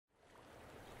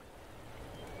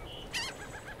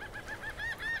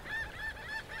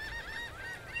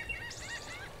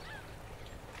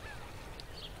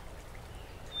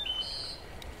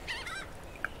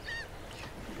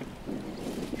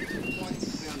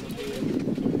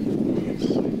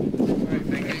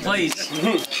please. Do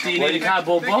you need a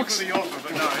cardboard box? We've got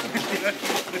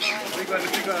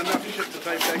enough shit to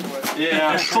take back with.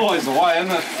 Yeah, it's always the way,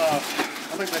 isn't it? I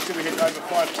think they should be hitting over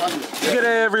 5 tons.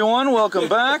 G'day everyone, welcome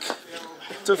back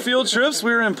to Field Trips.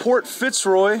 We were in Port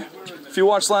Fitzroy. If you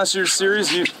watched last year's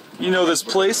series, you know this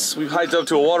place. We hiked up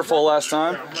to a waterfall last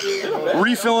time.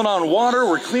 Refilling on water,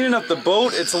 we're cleaning up the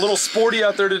boat. It's a little sporty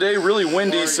out there today, really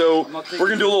windy, so we're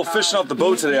gonna do a little fishing off the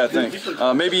boat today, I think.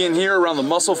 Maybe in here around the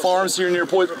mussel farms here near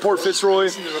Port Fitzroy,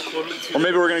 or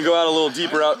maybe we're gonna go out a little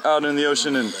deeper out in the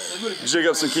ocean and jig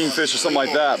up some kingfish or something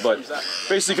like that. But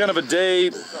basically kind of a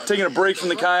day, taking a break from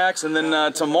the kayaks, and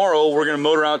then tomorrow we're gonna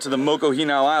motor out to the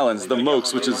Mokohinau Islands, the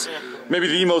Mokes, which is maybe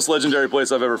the most legendary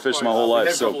place I've ever fished in my whole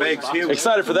life. So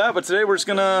excited for that, but today we're just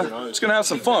gonna have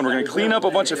some fun. We're gonna clean up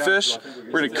a bunch of fish,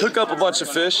 we're gonna cook up a bunch of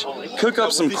fish, cook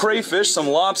up some crayfish, some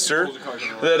lobster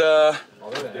that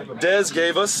Des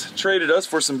gave us, traded us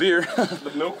for some beer.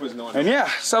 The milk was nice. And yeah,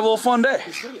 just have a little fun day.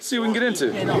 Let's see what we can get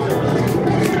into.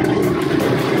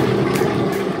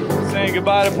 Saying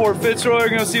goodbye to Port Fitzroy, we're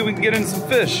gonna see if we can get into some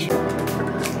fish.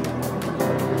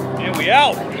 And we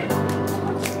out.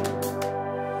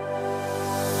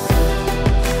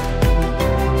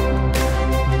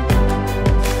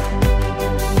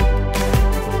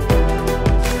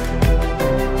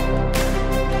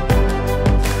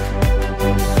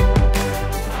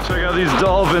 These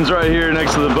dolphins right here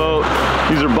next to the boat.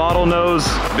 These are bottlenose,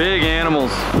 big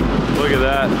animals. Look at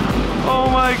that. Oh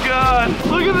my God,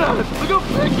 look at that. Look how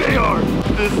big they are.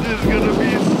 This is gonna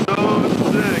be so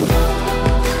sick.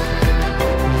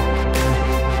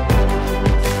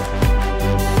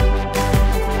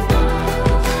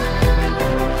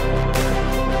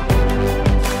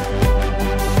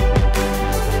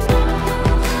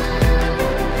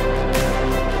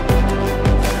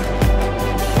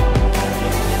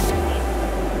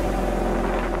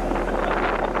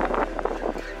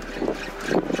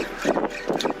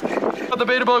 The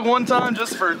beta bug one time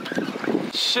just for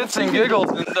shits and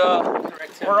giggles, and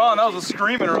we're on. That was a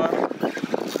screaming run.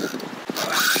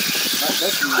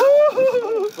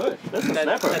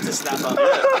 That's a snapper.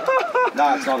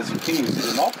 No, it's not a zucchini,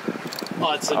 is it not?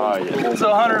 Oh, it's a, It's a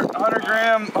 100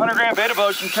 gram beta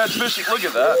bug can catch fish. Look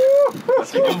at that.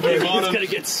 He's gonna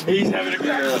get smoked. He's having a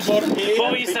crack at the bottom here.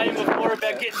 What were you saying before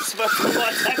about getting smoked like that?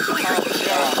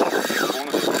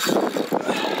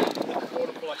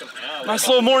 Nice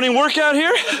little morning workout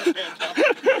here.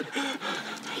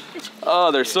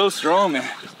 Oh, they're so strong, man.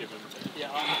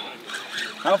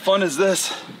 How fun is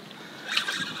this?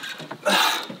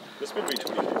 This could be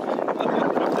 20.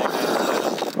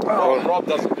 Oh, Rob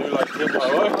doesn't do like timber.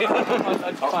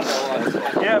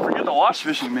 Yeah, forget the wash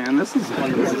fishing, man. This is my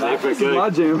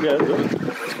jam.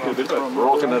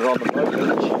 Rocking it on the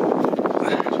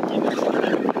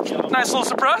boat. Nice little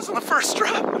surprise on the first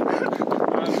drop.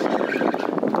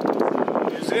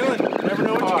 New Zealand. Never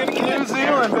know what you're gonna get. New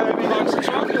Zealand, baby.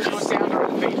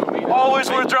 Always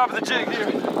worth dropping the jig here.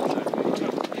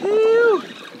 Whew.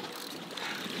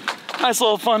 Nice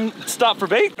little fun stop for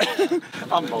bait.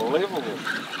 Unbelievable.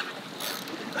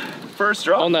 First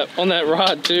drop. On that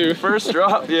rod too. First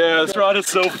drop. Yeah, this rod is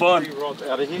so fun. Rod's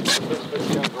out of here.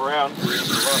 Around.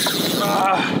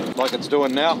 Like it's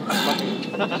doing now.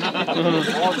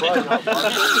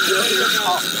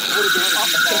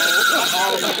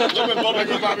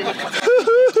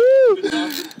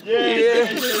 Yeah.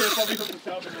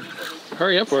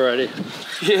 Hurry up already.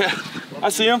 Yeah. I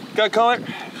see him. Got color.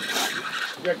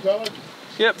 Got color?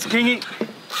 Yep, it's a kingy.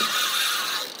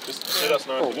 Just let us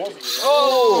know.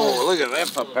 Oh, look at that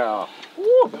for power.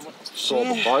 Saw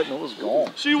the boat and it was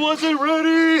gone. She wasn't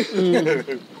ready.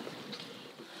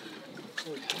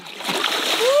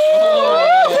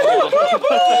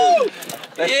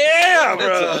 Yeah,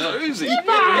 bro. Easy.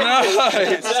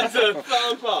 Nice. That's a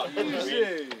fun part.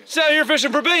 Just out here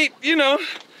fishing for bait, you know.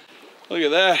 Look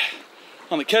at that.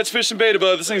 On the catch fishing beta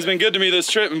bug. This thing's been good to me this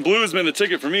trip, and blue has been the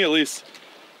ticket for me at least.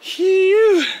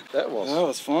 Phew. That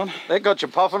was fun. That got you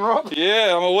puffing, Rob?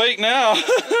 Yeah, I'm awake now.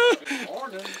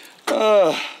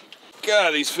 God,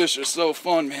 these fish are so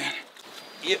fun, man.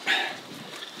 Yep.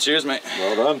 Cheers, mate.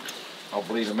 Well done. I'll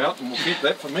bleed them out and we'll keep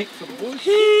that for meat for the boys.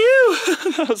 Phew.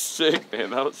 That was sick,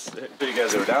 man. That was sick. You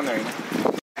guys that were down there, you know?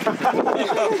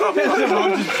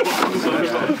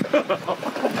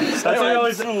 That's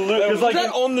always like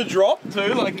on the drop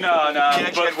too. Like no,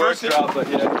 but first drop, but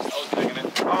yeah, I was digging it.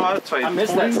 Oh, that's right. I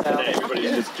missed that today.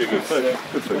 Everybody's just jigging fish.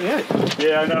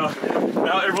 Yeah, I know.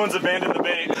 Now everyone's abandoned the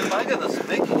bait. I got the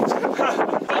stickies.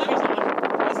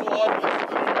 That's a lot.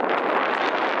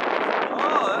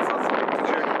 Oh, that's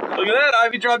awesome. Look at that.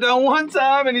 Ivy dropped down one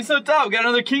time, and he's so tough. Got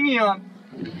another kingy on.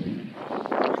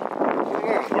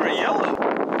 Or a yellow.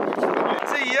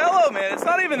 It's a yellow, man. It's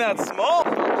not even that small.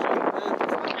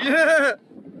 Yeah.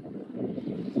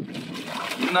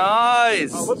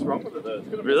 Nice. Oh, what's wrong with it though? It's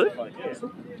gonna Really? Like, yeah.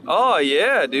 Oh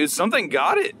yeah, dude. Something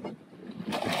got it.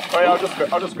 Oh yeah,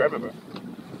 I'll just grab it, bro.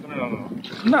 No.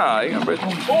 Nah, you got break.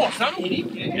 Oh, something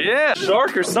hit him. Yeah,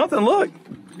 shark or something. Look.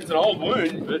 It's an old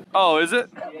wound, but... Oh, is it?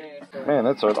 Man,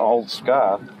 that's an old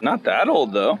scar. Not that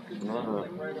old though.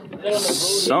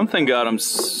 Something got him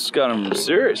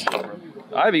serious.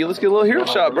 Ivy, let's get a little hero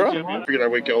shot, bro. Figured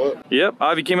I'd wake y'all up. Yep,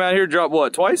 Ivy came out here, dropped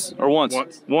what, twice or once?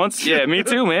 Once? Yeah, me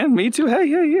too, man. Me too.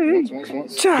 Hey.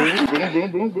 Once.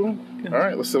 Boom. All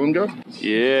right, let's see them go.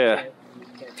 Yeah.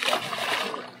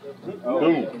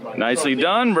 Boom. Nicely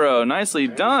done, bro. Nicely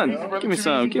done. Give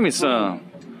me some.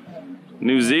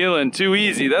 New Zealand, too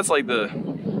easy. That's like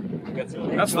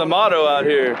that's the motto out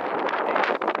here.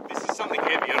 This is something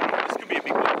heavy. I don't know. This could be a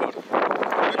big one.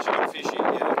 I'm actually going to fish it,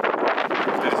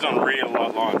 yeah. It's on real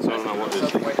light line, so I don't know what this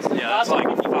is. Yeah, that's like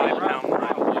 5 pound.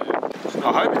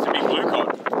 I hope it's a big blue cod.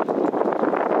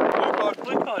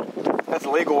 Blue cod. That's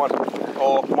a legal one.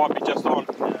 Or might be just on.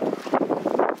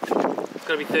 It's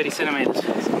got to be 30 centimeters.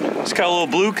 It's got a little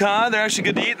blue cod. They're actually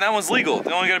good to eat, and that one's legal.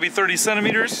 They only got to be 30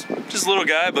 centimeters. Just a little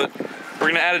guy, but we're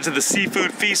going to add it to the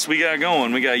seafood feast we got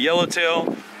going. We got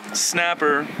yellowtail,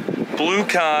 snapper, blue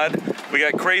cod. We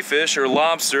got crayfish or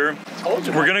lobster.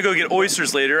 We're going to go get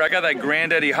oysters later. I got that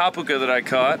granddaddy hapuka that I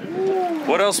caught.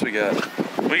 What else we got?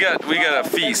 We got a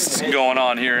feast going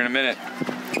on here in a minute.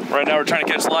 Right now we're trying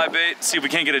to catch live bait, see if we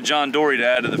can't get a John Dory to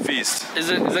add to the feast. Is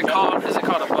it called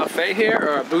a buffet here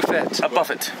or a buffet? A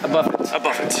buffet. A buffet. A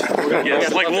buffet.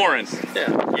 Yes, like Warren. Yeah.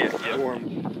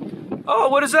 Oh,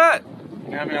 what is that?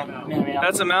 Meow.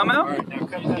 That's a mau mau?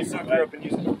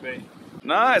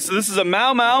 Nice, so this is a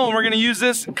mau mau, and we're gonna use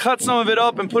this, cut some of it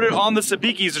up, and put it on the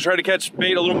sabikis to try to catch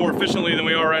bait a little more efficiently than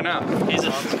we are right now.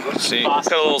 See,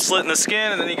 cut a little slit in the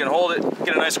skin, and then you can hold it,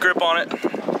 get a nice grip on it.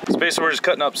 So basically we're just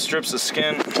cutting up strips of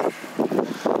skin.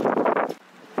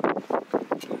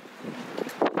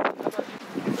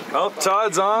 Oh,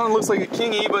 tide's on, looks like a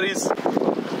kingy, but he's...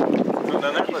 Down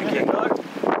there, like a king dog.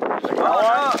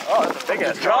 Oh, that's a big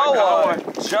ass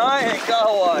Kawai. Giant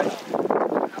Kawai.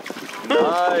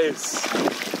 Nice.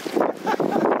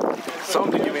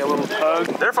 Something to give me a little tug.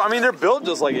 They're built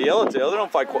just like a yellowtail. They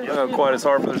don't fight quite as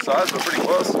hard for their size, but pretty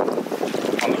close.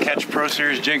 On the Catch Pro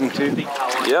Series jigging too.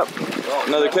 Yep.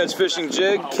 Another catch fishing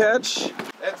jig catch.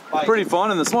 That's bait. Pretty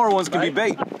fun, and the smaller ones can be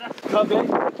bait. Cut bait?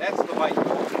 That's the bait.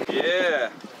 Yeah.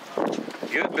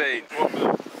 Good bait.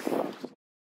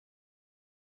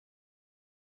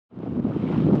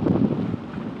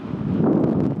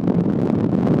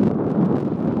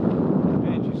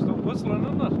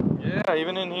 Yeah,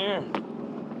 even in here.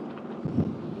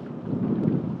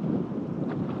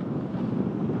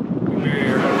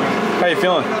 How you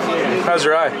feeling? How's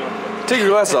your eye? Take your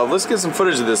glasses off. Let's get some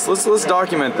footage of this. Let's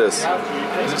document this.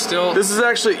 Is it still? This is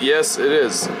actually, yes, it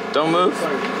is. Don't move.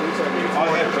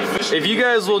 If you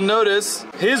guys will notice,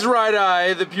 his right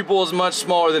eye, the pupil is much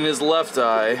smaller than his left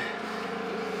eye.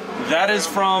 That is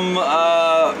from,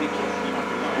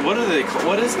 what are they called?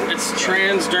 What is it? It's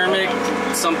transdermic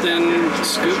something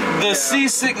scoop. The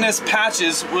seasickness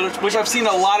patches, which I've seen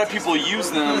a lot of people use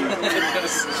them.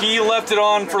 He left it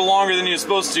on for longer than he was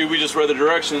supposed to. We just read the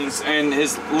directions, and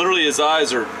literally his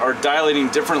eyes are dilating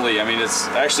differently. I mean, it's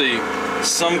actually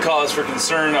some cause for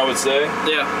concern, I would say.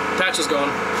 Yeah, patch is gone.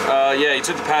 Yeah, he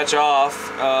took the patch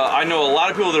off. I know a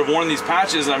lot of people that have worn these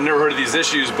patches, and I've never heard of these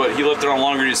issues, but he left it on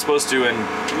longer than he was supposed to, and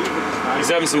he's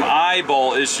having some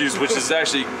eyeball issues, which is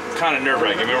actually kind of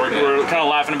nerve-wracking. I mean, we're kind of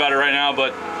laughing about it right now,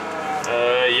 but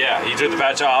yeah, he took the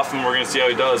patch off, and we're gonna see how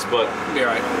he does. But be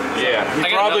alright. Yeah,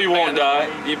 he probably won't die.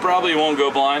 He probably won't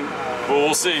go blind, but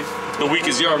we'll see. The week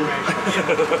is young.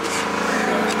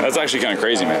 That's actually kind of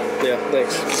crazy, man. Yeah,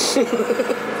 thanks.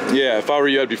 Yeah, if I were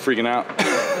you, I'd be freaking out.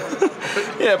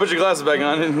 Yeah, put your glasses back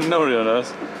on, and nobody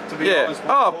knows. Yeah.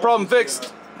 Oh, problem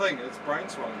fixed. It's brain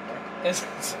swelling,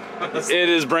 right? It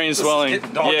is brain swelling.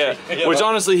 Yeah. Which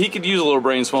honestly, he could use a little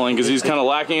brain swelling because he's kind of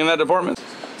lacking in that department.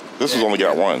 This has only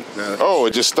got one. Oh,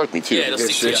 it just stuck me too. Yeah, it'll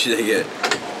stick to you. They get.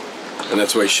 And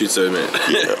that's why he shoots them, man.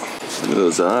 Yeah. Look at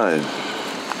those eyes.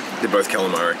 They're both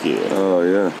calamari. Yeah. Oh,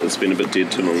 yeah. It's been a bit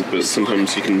dead too long, but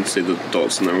sometimes you can see the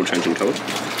dots and they're all changing colour.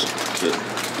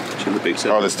 Check the beaks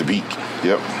out. Oh, that's the beak.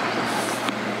 Yep.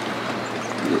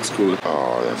 That's cool.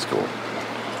 Oh, that's cool.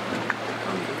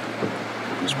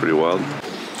 It's pretty wild.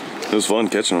 It was fun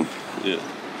catching them. Yeah.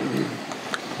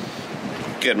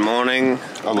 Good morning,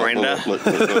 Brenda. Look.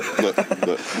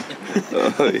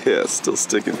 Oh, yeah, it's still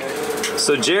sticking.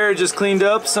 So Jared just cleaned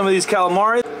up some of these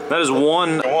calamari. That is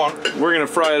one. We're gonna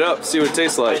fry it up, see what it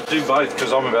tastes like. Do both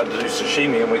because I'm about to do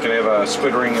sashimi and we can have a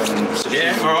squid ring and sashimi.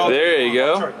 Yeah. There you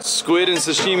go. Squid and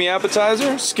sashimi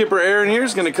appetizer. Skipper Aaron here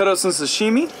is gonna cut up some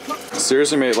sashimi.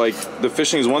 Seriously, mate, like the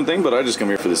fishing is one thing, but I just come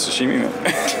here for the sashimi, man.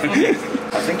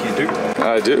 I think you do.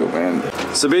 I do, man.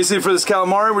 So basically for this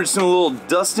calamari, we're just doing a little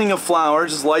dusting of flour,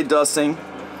 just light dusting.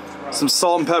 Some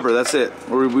salt and pepper, that's it.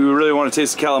 We really want to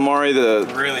taste the calamari.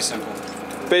 Really simple.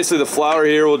 Basically the flour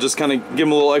here will just kind of give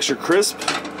them a little extra crisp.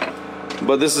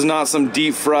 But this is not some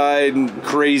deep fried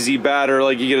crazy batter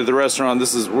like you get at the restaurant.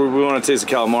 This is, we want to taste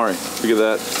the calamari. Look at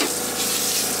that.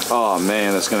 Oh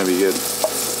man, that's gonna be good.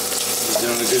 You're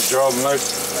doing a good job, mate.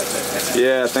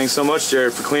 Yeah, thanks so much,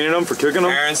 Jared, for cleaning them, for cooking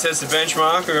them. Aaron sets the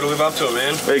benchmark. I gotta live up to it,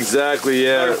 man. Exactly,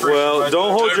 yeah. No pressure, well, mate.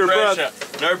 don't hold your pressure.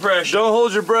 breath. No pressure. Don't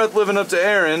hold your breath living up to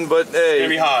Aaron, but hey. It's gonna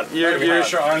be hard. You're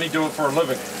sure I only do it for a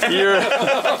living. I'm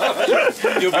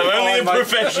only a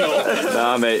professional.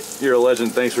 Nah, mate, you're a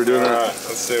legend. Thanks for doing that. Alright,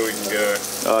 let's see where we can go.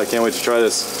 Oh, I can't wait to try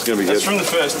this. It's gonna be That's good. from the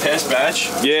first test batch.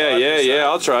 Yeah,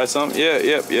 I'll try some. Yeah.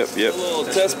 A little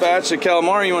test batch of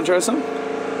calamari. You wanna try some?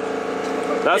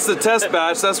 That's the test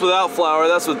batch. That's without flour.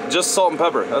 That's with just salt and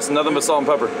pepper. That's nothing but salt and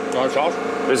pepper. Oh, it's awesome.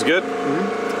 It's good?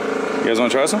 You guys wanna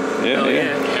try some? Yeah.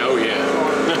 Hell yeah.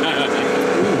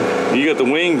 You got the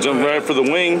wing. Jump right for the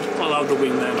wing. I love the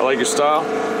wing, man. I like your style.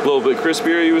 A little bit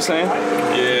crispier, you were saying?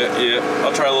 Yeah.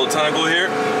 I'll try a little tentacle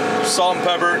here. Salt and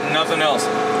pepper, nothing else.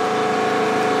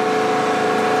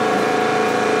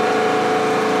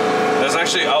 That's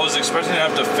actually, I was expecting to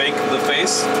have to fake the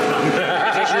face.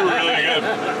 It's actually really good.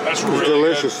 That's really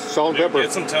delicious. Good. Salt and pepper.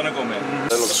 Get some tentacle, man.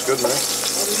 That looks good, man.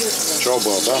 Job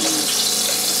well done.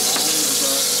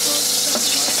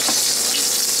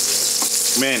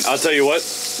 Man, I'll tell you what,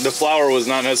 the flour was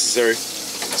not necessary.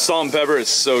 Salt and pepper is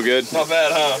so good. Not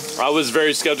bad, huh? I was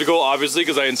very skeptical, obviously,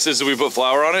 because I insisted we put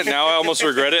flour on it. Now I almost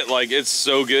regret it. Like, it's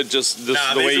so good, just the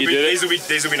way you did it.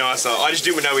 These will be nicer. I just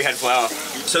didn't know we had flour.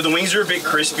 So the wings are a bit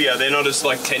crispier. They're not as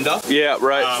like tender. Yeah,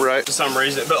 right. For some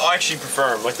reason, but I actually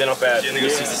prefer them. Like they're not bad. Yeah, they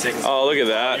got 60 seconds. Oh, look at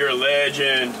that. You're a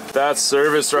legend. That's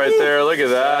service right there. Look at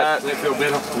that. They feel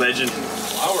better. Legend.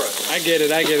 I get it.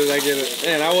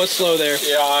 Man, I was slow there.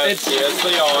 Yeah,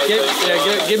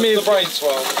 Give me the brain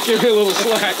swell. Give me a little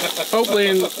slack.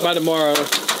 Hopefully by tomorrow.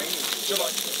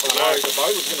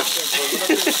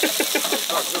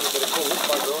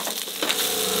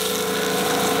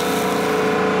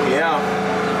 Yeah.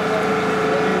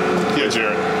 Yeah,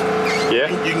 Jared. Yeah?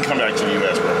 You can come back to the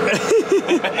U.S., bro.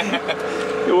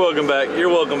 You're welcome back. You're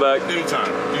welcome back.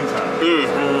 Anytime.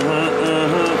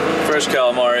 Fresh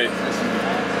calamari.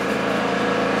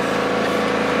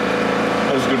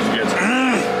 As good as it gets.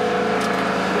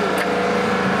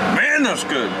 Man, that's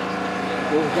good.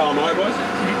 Calamari, boys.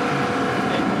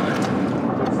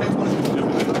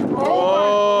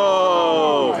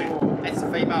 Oh! That's a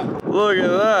female. Look at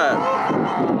that.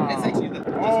 That's actually the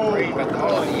breed, but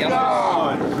the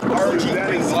yellow.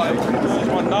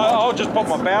 I'll just put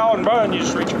my bow and bow and you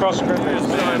just reach across the crayfish.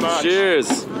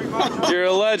 Cheers. You're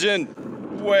a legend.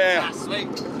 Wow.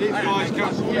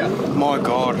 My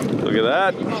God. Look at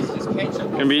that.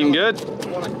 Gonna be eating good.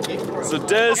 So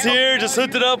Des here just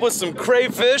hooked it up with some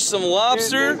crayfish, some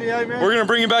lobster. We're gonna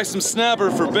bring you back some snapper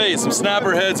for bait, some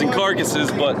snapper heads and carcasses,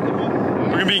 but we're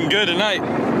gonna be eating good tonight.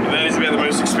 That is about the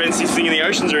most expensive thing in the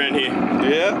oceans around here.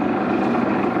 Yeah.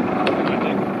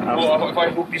 Well, if I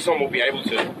hook this on, we'll be able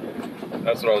to.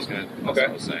 That's what I was gonna. Okay.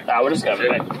 say. We'll just cover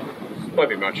it. Won't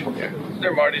be much. Yeah.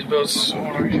 Never mind, these bills.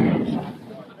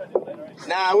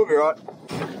 Nah, we'll be right.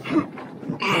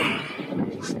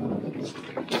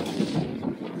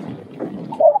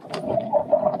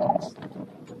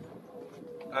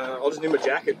 I'll just need my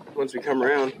jacket once we come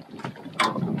around.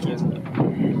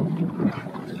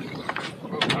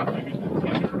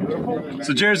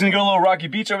 So Jared's gonna go to a little rocky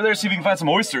beach over there, see if we can find some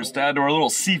oysters to add to our little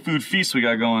seafood feast we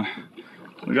got going.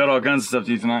 We got all kinds of stuff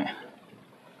to eat tonight.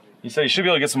 He said you should be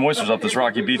able to get some oysters off this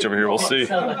rocky beach over here, we'll see.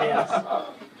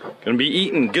 Gonna be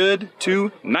eating good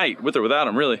tonight, with or without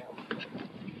him, really.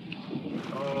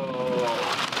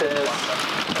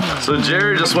 So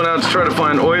Jared just went out to try to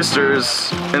find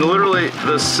oysters, and literally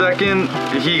the second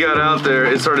he got out there,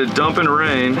 it started dumping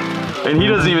rain, and he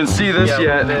doesn't even see this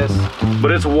yet,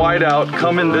 but it's white out,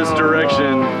 coming this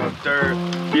direction.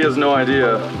 He has no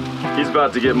idea. He's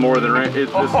about to get more than rain.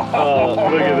 Oh,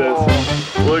 look at this.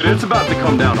 Look, it's about to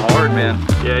come down hard, man.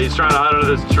 Yeah, he's trying to hide under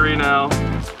this tree now.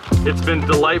 It's been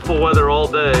delightful weather all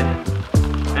day,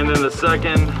 and then the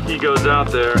second he goes out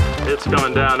there, it's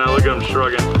coming down. Now look at him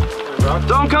shrugging.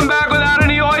 Don't come back without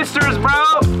any oysters,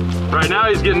 bro! Right now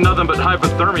he's getting nothing but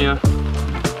hypothermia.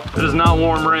 It is not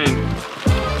warm rain.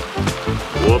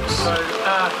 Whoops.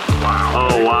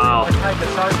 Oh, wow.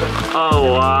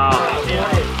 Oh, wow.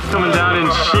 Coming down in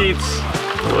sheets.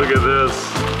 Look at this.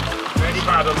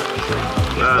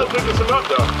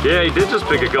 Yeah, he did just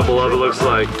pick a couple up, it looks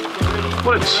like.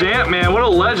 What a champ, man. What a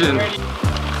legend.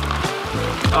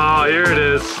 Oh, here it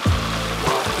is.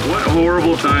 What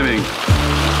horrible timing.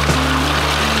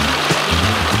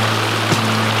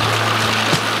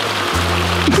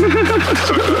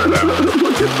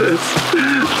 Look at this.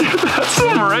 That's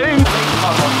some rain.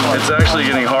 It's actually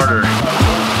getting harder.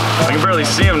 I can barely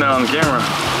see him now on camera.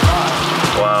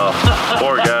 Wow.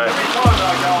 Poor guy.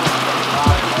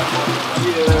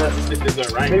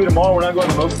 Maybe tomorrow. We're not going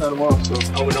to Lobster tomorrow. So.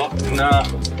 Oh, we're not? Nah.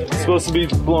 It's supposed to be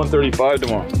blowing 35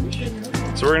 tomorrow.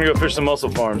 So we're gonna go fish some mussel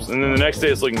farms, and then the next day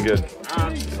it's looking good.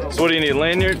 So what do you need,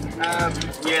 lanyard?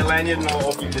 Yeah, lanyard, and I'll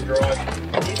offer you the drive.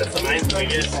 That's the main thing, I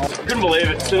guess. Couldn't believe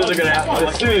it, as soon as I got out.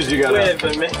 As soon as you got out.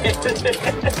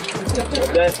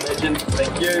 That's legend,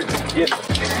 thank you. Yeah.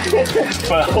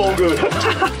 But all good.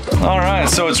 All right,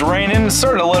 so it's raining. It's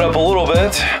starting to let up a little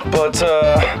bit, but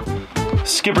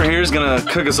Skipper here is gonna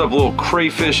cook us up a little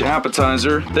crayfish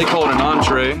appetizer. They call it an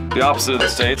entree, the opposite of the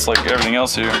States, like everything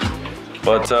else here.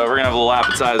 But we're gonna have a little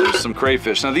appetizer, some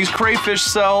crayfish. Now these crayfish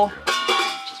sell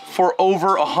for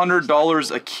over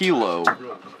 $100 a kilo.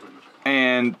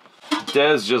 And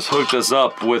Des just hooked us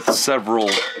up with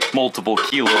multiple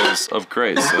kilos of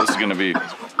crays. So this is gonna be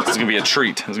a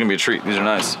treat. This is gonna be a treat. These are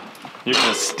nice. You're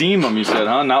gonna steam them, you said,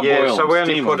 huh? Not boil them. Yeah, so we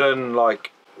only put in like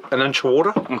an inch of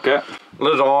water. Okay.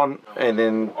 Lid on, and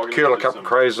then curl a couple of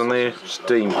crays in there,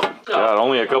 steam. God,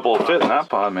 only a couple fit in that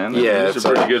pot, man. Yeah, these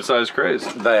are pretty good sized crays.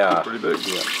 They are. Pretty big.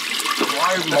 Yeah.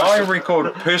 My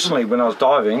record personally when I was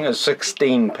diving is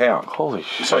 16 pounds. Holy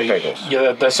shit. So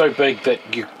yeah, they're so big that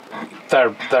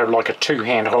they're like a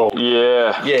two-hand hold.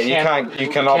 Yeah. Yeah, you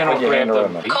cannot put your hand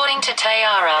around them. According to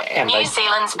Tayara, New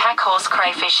Zealand's packhorse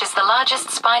crayfish is the largest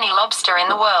spiny lobster in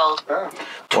the world.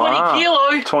 20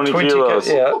 kilo. 20 kilos.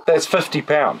 Yeah, that's 50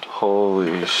 pounds.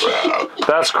 Holy shit.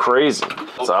 That's crazy.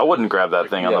 So I wouldn't grab that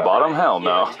thing on the bottom. Hell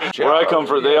no. Where I come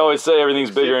from, they always say everything's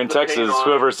bigger in Texas.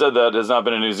 Whoever said that has not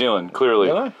been in New Zealand, clearly.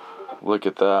 Really? Look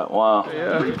at that. Wow.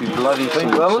 Yeah. Bloody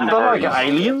things. They're like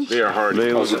aliens. They are hard.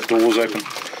 They also doors open.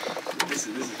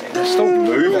 They're still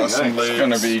moving. It's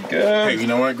gonna be good. Hey, you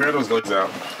know what? Grab those legs out.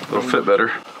 They'll fit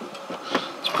better.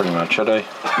 That's pretty much it, eh?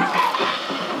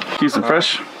 Keep them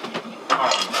fresh.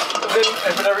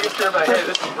 If it ever gets to my head,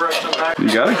 this is fresh. You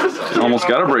got it? You almost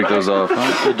got to break those off,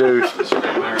 huh? You do.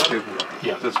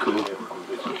 Yeah, that's cool.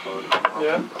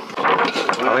 Yeah. I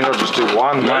think I'll just do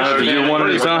one. Yeah, do one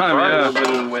at a time,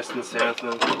 yeah. West and south.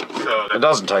 It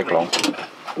doesn't take long.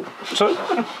 So,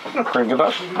 bring it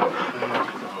up.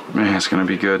 Man, it's going to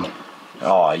be good.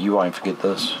 Oh, you won't forget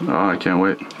this. Oh, I can't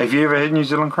wait. Have you ever had New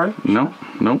Zealand cray? No,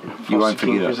 nope. You won't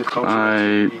forget it.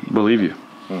 I believe you.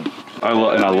 I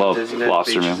love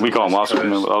lobster, man. We call them lobster,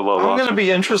 man. I love lobster. I'm going to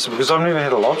be interested because I've never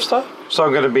had a lobster. So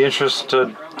I'm going to be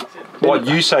interested what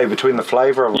you say between the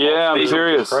flavour of yeah, I'm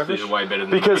curious. These are way better than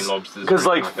because lobsters. Because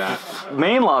like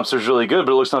Maine lobster's really good,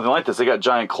 but it looks nothing like this. They got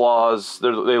giant claws. They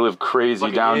live crazy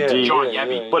down deep.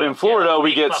 But in Florida,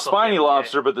 we get spiny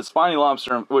lobster. But the spiny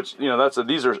lobster, which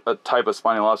these are a type of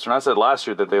spiny lobster. And I said last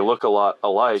year that they look a lot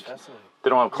alike. They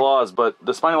don't have claws, but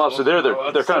the spiny lobster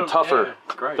they're kind of tougher.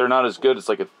 They're not as good. It's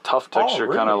like a tough texture,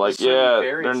 kind of like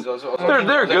they're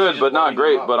good, but not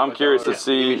great. But I'm curious to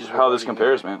see how this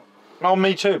compares, man. Oh,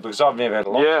 me too, because I've never had a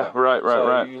lobster. Yeah, right.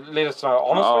 You let us know.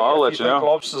 Honestly, I'll let if you you know. think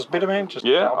lobster's better, man, just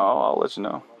I'll let you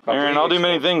know. Aaron, I'll do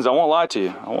many things. I won't lie to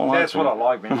you. That's what I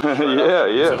like, man.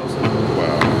 Yeah.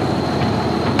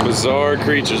 Wow. Bizarre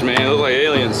creatures, man. They look like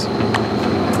aliens.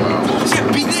 Wow.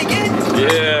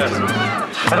 Yeah.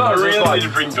 I really need to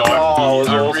bring dogs.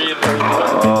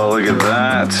 Oh, look at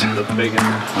that.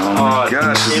 Oh my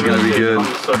gosh, this is going to be good.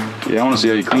 Yeah, I want to see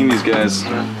how you clean these guys.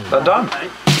 They're done.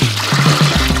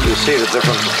 You see the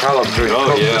different colour between the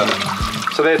cooks. Yeah.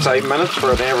 So that's 8 minutes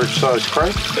for an average size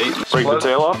cray. Break the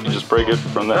tail off? You just break it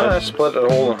from the head? Split it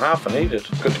all in half and eat it.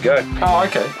 Good to go. Oh,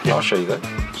 okay. Yeah. I'll show you that.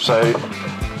 So,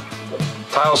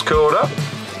 tail's curled up.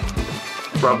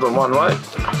 Rub them one way.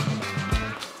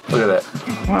 Look at that.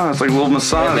 Wow, it's like a little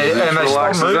massage. And they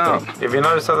stop moving. Have you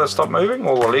noticed how they stop moving?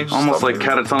 All the legs almost like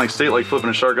catatonic state, like flipping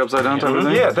a shark upside down type of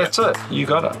thing? Yeah, that's it. You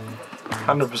got it.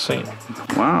 100%.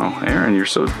 Wow, Aaron, you're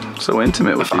so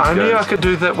intimate with these guys. If only I could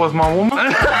do that with my woman,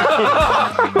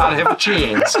 I'd have a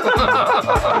chance.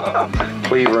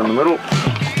 Cleaver in the middle.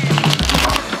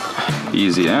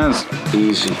 Easy as.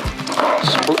 Easy.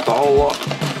 Split the whole lot.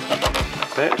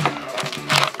 That.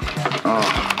 Oh,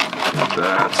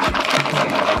 that.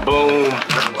 Boom.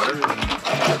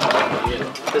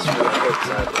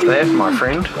 That, my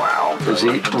friend, wow, is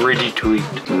ready to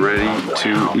eat. Ready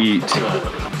to eat.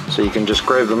 So you can just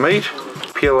grab the meat,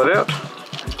 peel it out.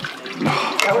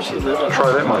 Try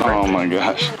that, my friend. Oh my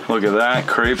gosh. Look at that.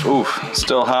 Crayfish. Oof.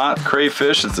 Still hot.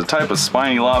 Crayfish. It's a type of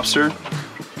spiny lobster.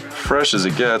 Fresh as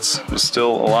it gets. It was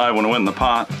still alive when it went in the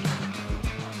pot.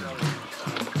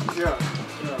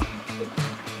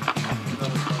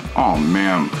 Oh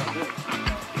man.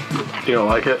 You don't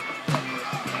like it?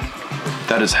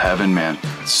 That is heaven, man.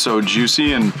 It's so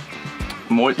juicy and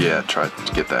moist. Yeah, try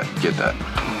to get that. Get that.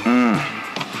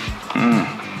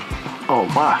 Oh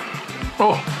my.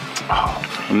 Oh.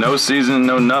 No seasoning,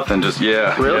 no nothing. Just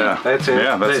yeah. Really? Yeah. That's it.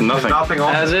 Yeah, that's nothing. Nothing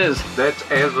on As is. That's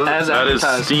as is. That is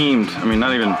steamed. I mean,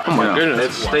 not even. Oh my goodness.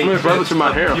 That's steamed. Let me rub it through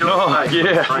my hair. Oh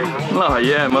yeah. Oh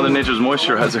yeah. Mother Nature's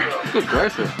moisturizer. Good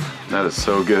gracious. That is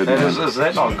so good, man. Is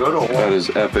that not good or what? That is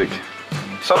epic.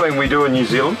 Something we do in New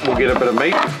Zealand. We'll get a bit of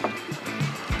meat.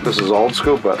 This is old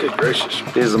school, but good gracious.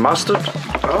 There's the mustard.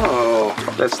 Oh,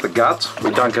 that's the gut.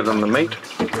 We dunk it in the meat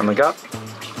and the gut.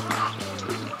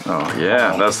 Oh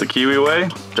yeah, that's the Kiwi way.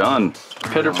 Done.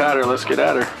 Pitter patter, let's get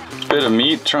at her. Bit of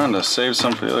meat, trying to save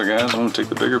some for the other guys. I'm gonna take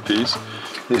the bigger piece.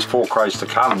 There's 4 crays to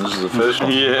come. This is the first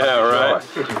one. Yeah, right.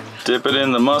 Dip it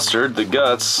in the mustard, the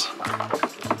guts,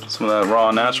 some of that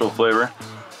raw natural flavor.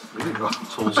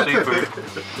 It's all seafood.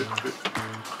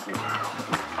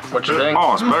 What you think?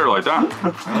 Oh, it's better like that.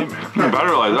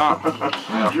 Better like that.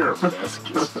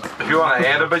 If you want to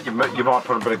add a bit, you might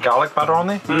put a bit of garlic butter on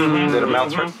there. Let it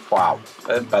melt through. Wow.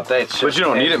 But that's But you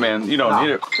don't need it, man. You don't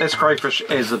need it. That's crayfish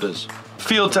as it is.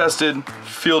 Field tested,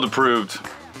 field approved.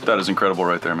 That is incredible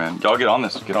right there, man. Y'all get on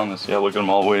this. Get on this. Yeah, look at them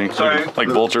all waiting like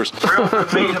vultures.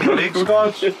 Meat and legs,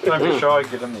 guys. Don't be shy.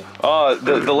 Get in there.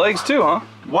 The legs too, huh?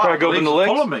 What? Crack open the legs?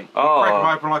 Full of meat. Oh. Crack them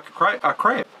open like a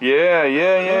crab.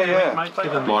 Yeah. My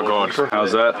God.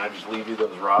 How's that?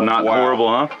 Not horrible,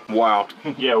 huh? Wow.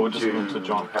 Yeah, we'll just give them to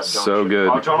John. So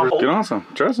good. Get on some.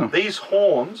 Try some. These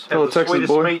horns Hello, have the Texas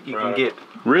sweetest boy. meat you can get.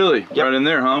 Really? Yep. Right in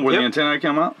there, huh? Where the Yep. antennae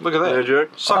come out? Look at that.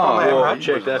 Suck on that, mate.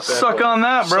 Check that. Suck on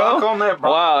that, bro. Suck on that,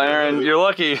 bro. Wow, Aaron, you're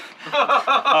lucky.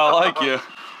 I like you.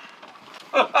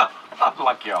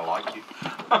 Lucky I like you.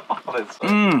 That's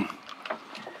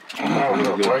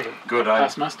Good,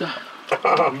 Pass master.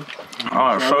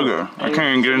 Oh, it's so good. I can't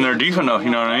even get in there deep enough, you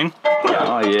know what I mean?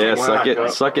 Oh yeah,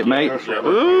 suck it, mate.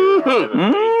 Ooh.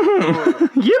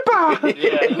 Yippah!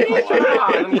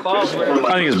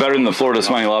 I think it's better than the Florida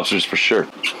spiny lobsters for sure.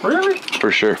 Really?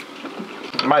 For sure.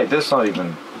 Mate, that's not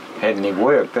even had any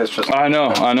work. That's just. I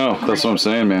know. That's what I'm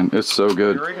saying, man. It's so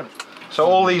good. So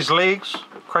all these legs,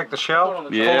 crack the shell.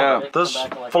 Yeah. This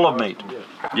full of meat.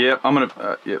 Yep. I'm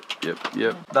gonna. Yep.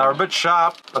 They're a bit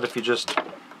sharp, but if you just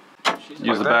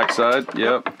Use the back side.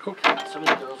 Yep.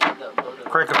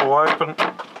 crack it all open,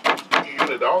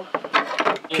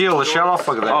 peel the shell off.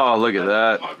 Look at that. Oh, look at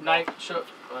that.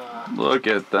 Look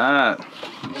at that.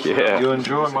 Yeah. You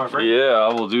enjoy, my friend. Yeah,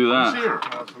 I will do that.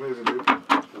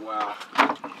 Wow.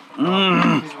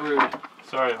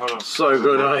 Sorry, hold on. So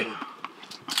good, eh?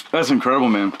 That's incredible,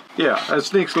 man. Yeah,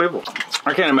 that's next level.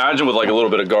 I can't imagine with like a little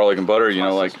bit of garlic and butter, you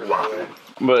know, like.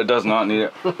 But it does not need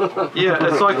it. Yeah,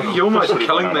 it's like you're almost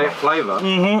killing that flavour.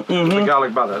 The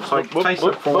garlic butter. It's like taste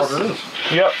it for what it is.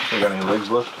 Yep. You got any legs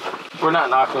left? We're not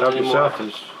knocking Help anymore.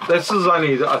 yourself. This is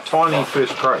only a tiny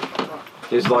first tray.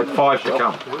 There's like 5 to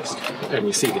come. And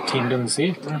you see the tendons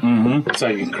there. So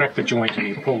you crack the joint and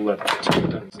you pull the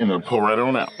tendons. And it'll pull right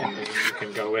on out. And then you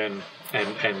can go in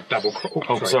and double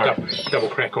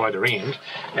crack either end,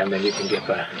 and then you can get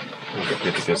the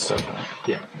good stuff.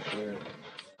 Yeah.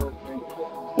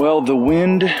 Well, the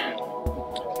wind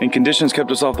and conditions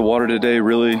kept us off the water today,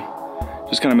 really.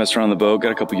 Just kind of messed around the boat,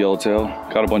 got a couple yellowtail,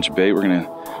 got a bunch of bait. We're gonna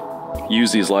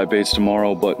use these live baits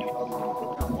tomorrow, but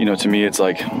you know, to me, it's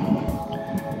like, it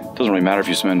doesn't really matter if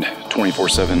you spend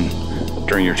 24/7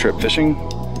 during your trip fishing.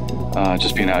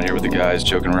 Just being out here with the guys,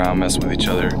 joking around, messing with each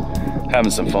other,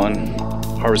 having some fun,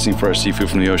 harvesting fresh seafood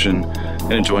from the ocean,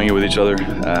 and enjoying it with each other.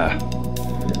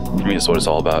 For me, it's what it's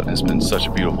all about. It's been such a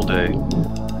beautiful day.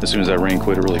 As soon as that rain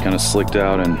quit, it really kind of slicked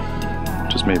out and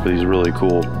just made for these really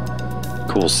cool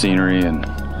scenery, and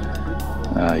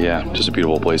yeah, just a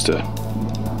beautiful place to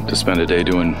spend a day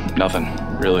doing nothing,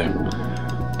 really.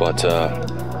 But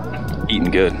eating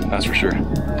good, that's for sure.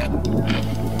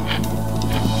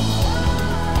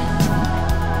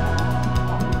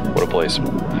 What a place.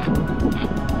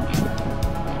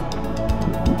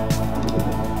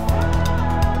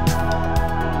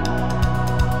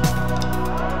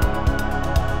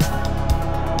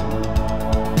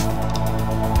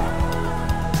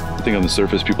 I think on the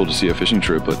surface people just see a fishing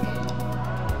trip, but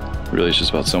really it's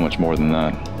just about so much more than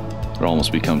that. It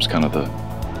almost becomes kind of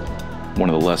one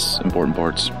of the less important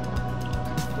parts.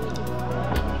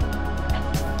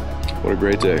 What a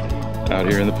great day out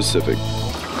here in the Pacific.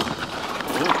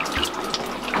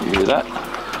 You hear that?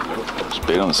 There's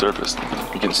bait on the surface.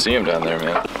 You can see him down there,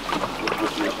 man.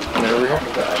 They're over here.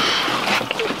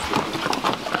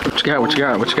 What you got? What you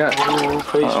got? What you got? I don't know.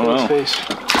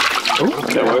 Oh,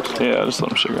 that works. Yeah, just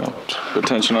let him sugar on. Put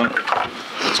tension on it.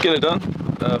 Let's get it done.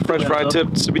 French fry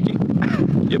tipped sabiki.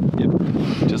 Yep.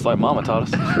 Just like Mama taught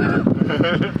us.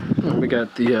 We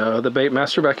got the bait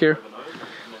master back here.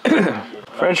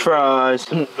 French fries.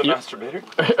 The masturbator?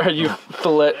 Are you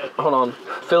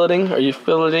filleting? Are you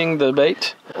filleting the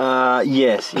bait?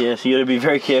 Yes. You gotta be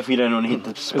very careful. You don't want to hit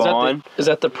the spine. Is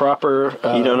that the proper?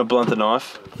 You don't want to blunt the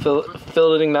knife.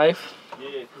 Filleting knife?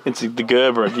 It's the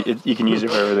Gerber. You can use it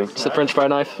for everything. It's the French fry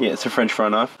knife? Yeah, it's a French fry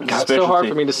knife. God, it's so hard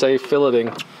for me to say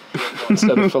filleting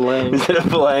instead of filleting. Instead of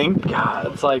filleting? God,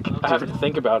 it's like, I have to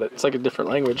think about it. It's like a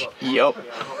different language. Yep.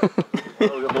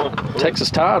 Texas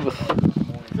Todd with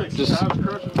just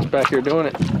back here doing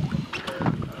it.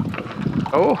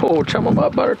 Oh, chum them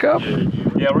up, Buttercup.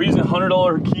 Yeah, we're using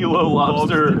 $100 kilo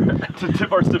lobster to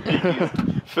tip our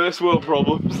sabikis. First world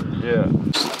problems. Yeah.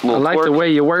 I like the way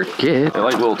you work it. I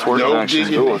like little twerk action.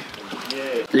 You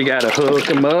gotta hook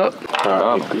them up.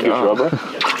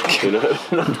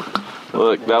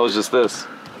 Look, that was just this.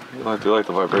 You like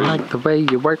the vibration. I like the way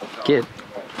you work it.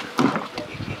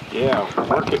 Yeah,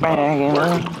 work it. Bang it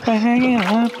up.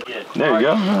 There you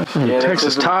go.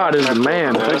 Texas Todd is the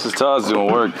man. Texas Todd's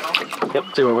doing work.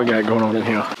 Yep. See what we got going on in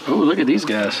here. Ooh, look at these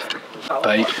guys.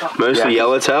 Bait. Mostly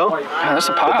yellowtail. Yeah, that's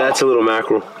a pile. But that's a little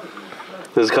mackerel.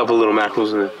 There's a couple of little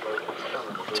mackerels in there.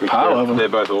 It's a pile of them. They're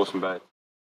both awesome bait.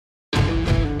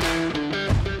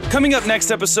 Coming up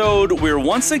next episode, we're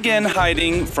once again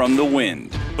hiding from the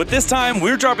wind. But this time,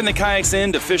 we're dropping the kayaks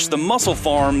in to fish the mussel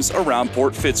farms around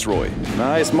Port Fitzroy.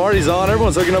 Nice, Marty's on.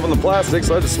 Everyone's hooking up on the plastic,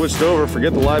 so I just switched over.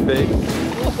 Forget the live bait.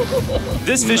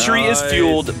 This fishery is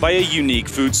fueled by a unique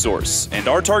food source, and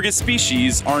our target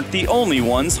species aren't the only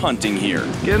ones hunting here.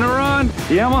 Getting a run?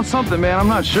 Yeah, I'm on something, man. I'm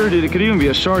not sure, dude. It could even be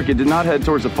a shark. It did not head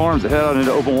towards the farms. It headed out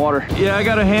into open water. Yeah, I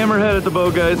got a hammerhead at the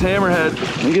boat, guys. Hammerhead.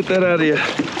 Let me get that out of you.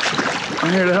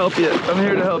 I'm here to help you. I'm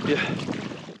here to help you.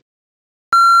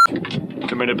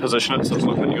 Come in and position it so it's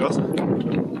looking at you guys.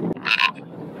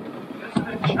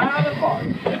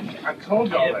 I told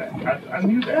y'all that. I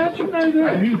knew that. I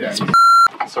knew that.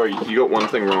 Sorry, you got one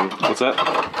thing wrong. What's that?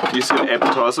 You said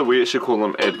appetizer. We actually call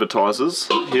them advertisers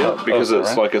here because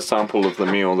it's like a sample of the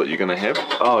meal that you're going to have.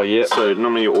 Oh, yeah. So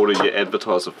normally you order your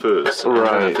advertiser first.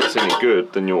 Right. And if it's any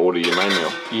good, then you'll order your main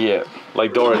meal. Yeah,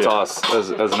 like Doritos as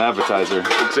an advertiser.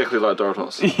 Exactly like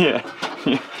Doritos. Yeah.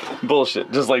 Bullshit,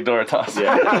 just like Doritos.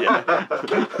 Yeah.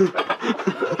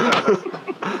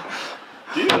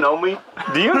 Do you know me?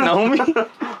 Do you know me?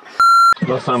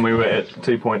 Last time we were at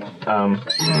 2 Point,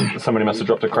 somebody must have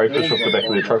dropped a crayfish off the back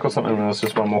of their truck or something, and there was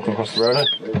just one walking across the road.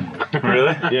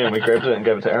 Really? Yeah, and we grabbed it and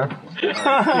gave it to Aaron.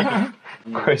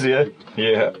 Crazy, eh?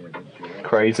 Yeah.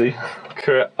 Crazy.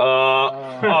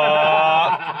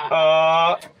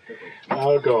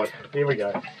 Oh god, here we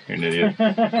go. You're an idiot.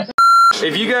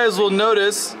 If you guys will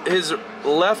notice, his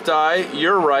left eye,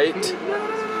 your right,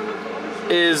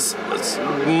 is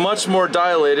much more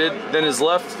dilated than his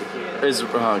left.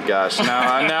 Oh gosh,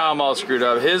 now I'm all screwed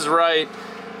up. His right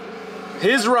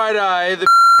eye.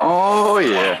 Oh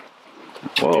yeah.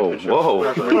 Whoa.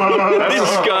 That's a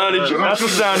Scottish. That's the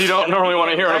sound you don't normally want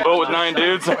to hear on a boat with 9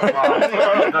 dudes. You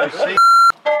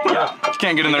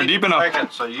can't get in there deep enough.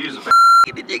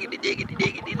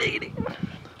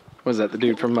 Was that the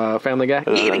dude from Family Guy?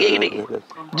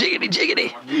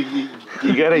 Jiggity.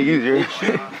 You gotta use your. You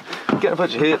gotta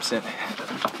put your hips in.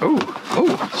 Oh,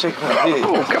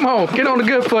 come on, get on the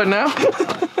good foot now.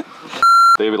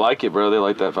 They would like it, bro. They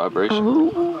like that vibration.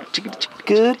 Ooh,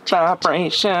 good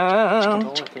vibration. I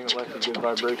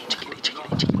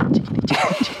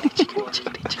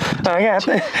got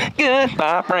the good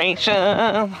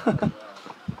vibration.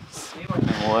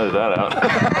 We'll edit that out.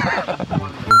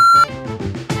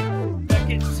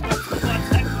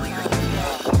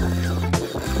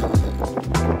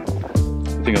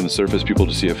 I think on the surface people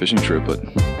just see a fishing trip, but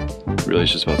really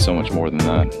it's just about so much more than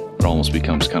that. It almost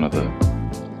becomes kind of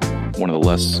one of the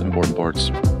less important parts.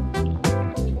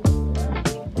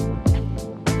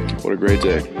 What a great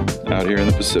day out here in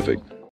the Pacific.